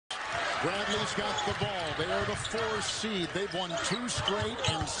Bradley's got the ball. They are the 4 seed. They've won 2 straight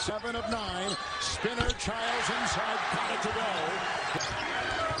and 7 of 9. Spinner, Childs inside, got it to go.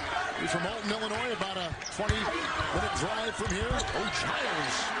 He's from Alton, Illinois, about a 20-minute drive from here. Oh,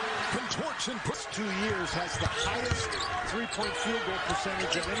 Childs contorts and puts 2 years, has the highest three-point field goal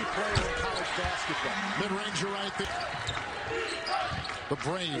percentage of any player in college basketball. Mid-ranger right there. The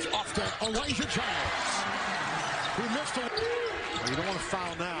Braves off to Elijah Childs, who missed a... Well, you don't want to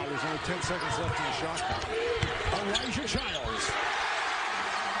foul now. There's only 10 seconds left in the shot clock. Elijah Childs.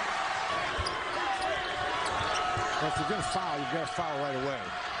 Well, if you're going to foul, you've got to foul right away.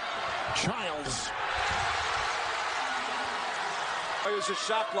 Childs. He's a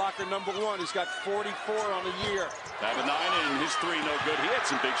shot blocker, #1. He's got 44 on the year. Tavin Lovan, his 3 no good. He had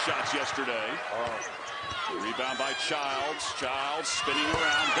some big shots yesterday. Rebound by Childs. Childs spinning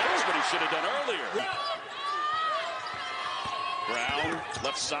around. There's what he should have done earlier. Brown,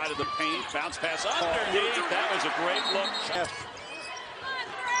 left side of the paint. Bounce pass underneath. That was a great look.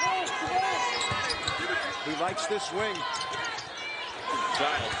 He likes this swing.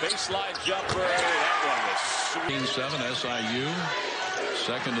 Childs, baseline jumper. That one was sweet. 7 SIU.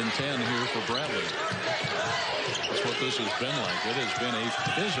 2nd and 10 here for Bradley. That's what this has been like. It has been a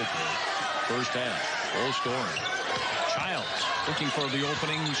physical first half. Low scoring. Childs looking for the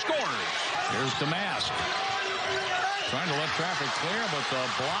opening, scores. Here's Damask. Trying to let traffic clear, but the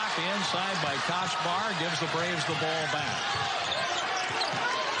block inside by Kochbar gives the Braves the ball back.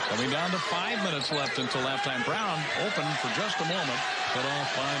 Coming down to 5 minutes left until halftime. Brown open for just a moment. Cut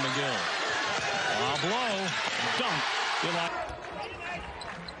off by McGill. Blow. Dunk.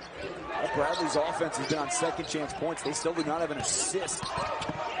 Bradley's offense has been on second chance points. They still do not have an assist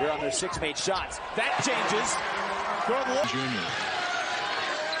here on their 6 made shots. That changes. Junior.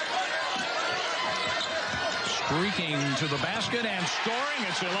 Streaking to the basket and scoring.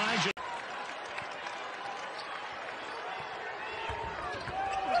 It's Elijah.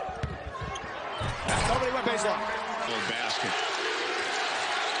 Nobody went baseline. Full basket.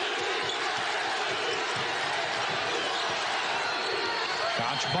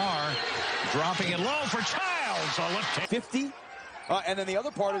 Kochbar dropping it low for Childs. 50. And then the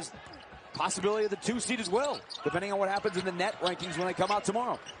other part is possibility of the 2 seed as well, depending on what happens in the net rankings when they come out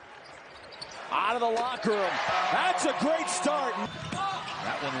tomorrow. Out of the locker room. That's a great start.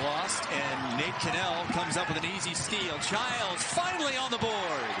 That one lost, and Nate Cannell comes up with an easy steal. Childs finally on the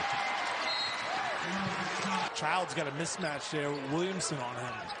board. Childs got a mismatch there with Williamson on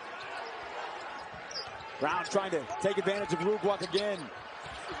him. Brown trying to take advantage of Lugwalk again.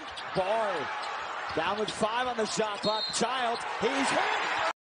 Barr down with 5 on the shot clock. Childs, he's hit.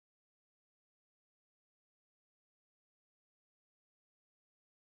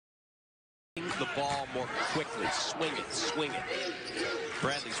 The ball more quickly. Swing it, swing it.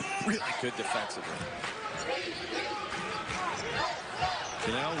 Bradley's really good defensively.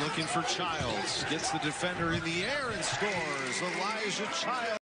 Cannell looking for Childs. Gets the defender in the air and scores. Elijah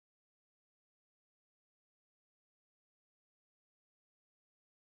Childs.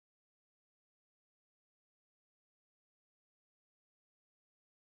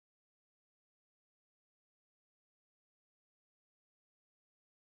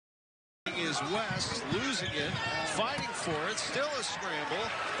 Is West losing it, fighting for it, still a scramble,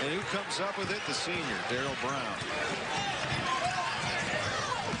 and who comes up with it? The senior, Darryl Brown.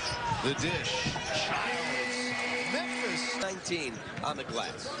 The dish, Childs, Memphis. 19 on the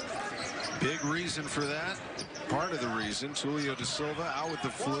glass. Big reason for that. Part of the reason, Tulio De Silva out with the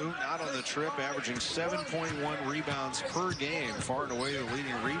flu, not on the trip, averaging 7.1 rebounds per game, far and away the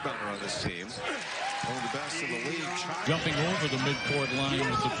leading rebounder on this team. One of the best in the league. Jumping over the midcourt line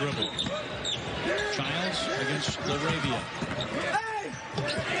with the dribble. Childs against Laravia.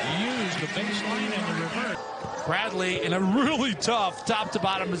 Use the baseline and the reverse. Bradley, in a really tough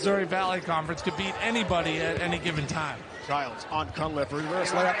top-to-bottom Missouri Valley Conference, could beat anybody at any given time. Childs on Cunliffe, reverse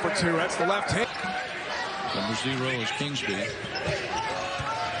layup for 2. That's the left hand. Number 0 is Kingsby.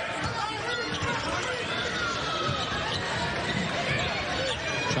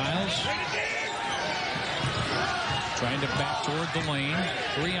 Childs trying to back toward the lane.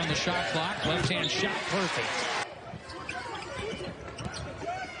 3 on the shot clock. Left-hand shot, perfect.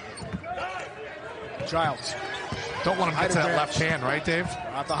 Childs. Don't want him to get to that left hand, right, Dave?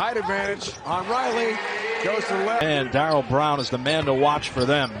 At the height advantage on Riley. Goes to the left. And Darryl Brown is the man to watch for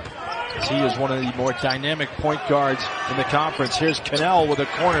them. He is one of the more dynamic point guards in the conference. Here's Cannell with a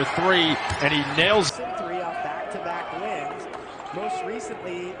corner 3, and he nails 3 off back-to-back wins. Most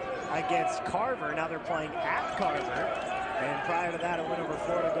recently against Carver. Now they're playing at Carver. And prior to that, a win over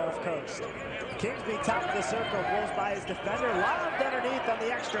Florida Gulf Coast. Kingsby top of the circle, blows by his defender, lobbed underneath on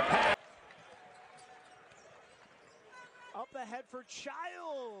the extra pass. up ahead for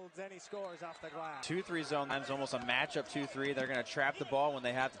Childs, and he scores off the glass. 2-3 zone. That's almost a matchup 2-3. They're going to trap the ball when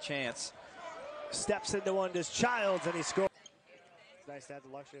they have the chance. Steps into one, does Childs, and he scores. It's nice to have the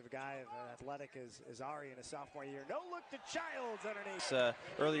luxury of a guy as athletic as Ari in his sophomore year. No look to Childs underneath.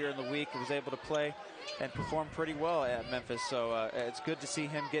 Earlier in the week, he was able to play and perform pretty well at Memphis. So it's good to see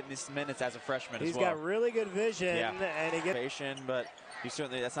him getting these minutes as a freshman He's as well. got really good vision, and he gets. But you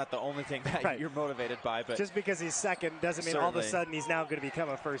certainly, that's not the only thing that you're motivated by. But just because he's second doesn't mean all of a sudden he's now going to become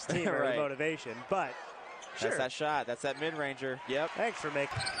a first teamer. Right. Motivation, but that's that shot. That's that mid-ranger. Yep. Thanks for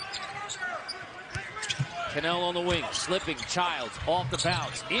making. Cannell on the wing, slipping. Childs off the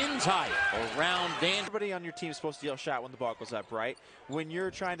bounce, in tight, around Dan. Everybody on your team is supposed to yell shot when the ball goes up, right? When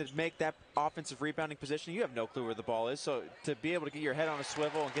you're trying to make that offensive rebounding position, you have no clue where the ball is. So to be able to get your head on a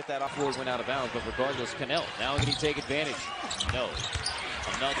swivel and get that off. Went out of bounds, but regardless, Cannell now can he take advantage? No.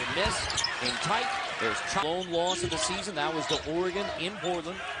 Another miss, in tight. There's lone loss of the season. That was to Oregon in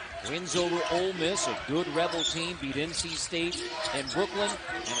Portland. Wins over Ole Miss, a good Rebel team, beat NC State and Brooklyn,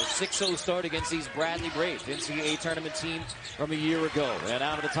 and a 6-0 start against these Bradley Braves, NCAA tournament team from a year ago. And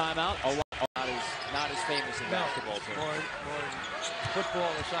out of the timeout, not as famous in basketball. More football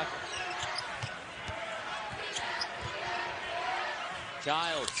or soccer.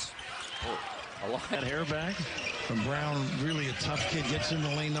 Childs. A lot. That hair back from Brown, really a tough kid, gets in the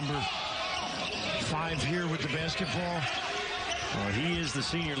lane number 5 here with the basketball. Well, he is the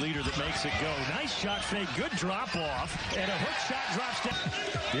senior leader that makes it go. Nice shot fake, good drop off, and a hook shot drops down.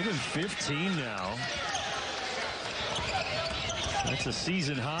 Give him 15 now. That's a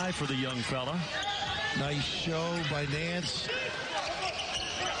season high for the young fella. Nice show by Nance.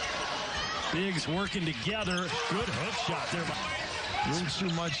 Biggs working together. Good hook shot there. Room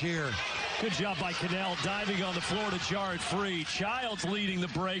too much here. Good job by Cannell, diving on the floor to jar it free. Childs leading the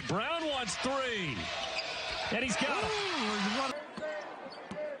break. Brown wants 3. And he's got it.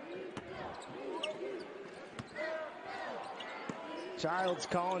 Childs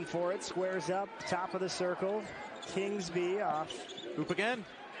calling for it, squares up, top of the circle. Kingsby off. Hoop again.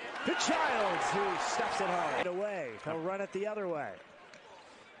 To Childs, who stuffs it home. Away. He'll run it the other way.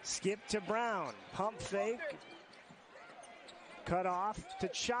 Skip to Brown. Pump fake. Cut off to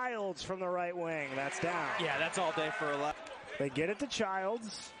Childs from the right wing. That's down. Yeah, that's all day for a lot. They get it to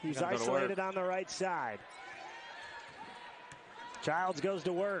Childs. He's isolated on the right side. Childs goes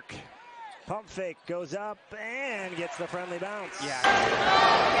to work. Pump fake goes up and gets the friendly bounce. Yeah.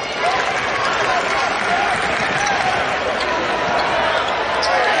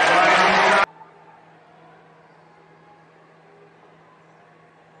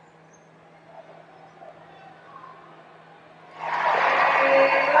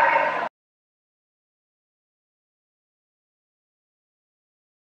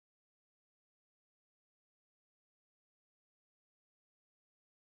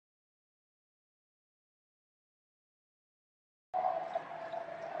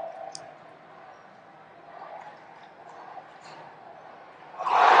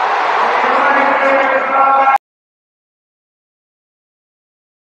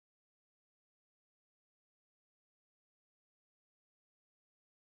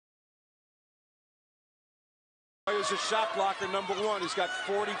 Here's a shot blocker, number 1. He's got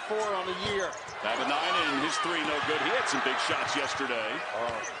 44 on the year. Tavin Lovan, and his 3 no good. He had some big shots yesterday.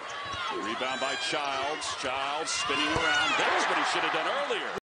 Rebound by Childs. Childs spinning around. There's what he should have done earlier.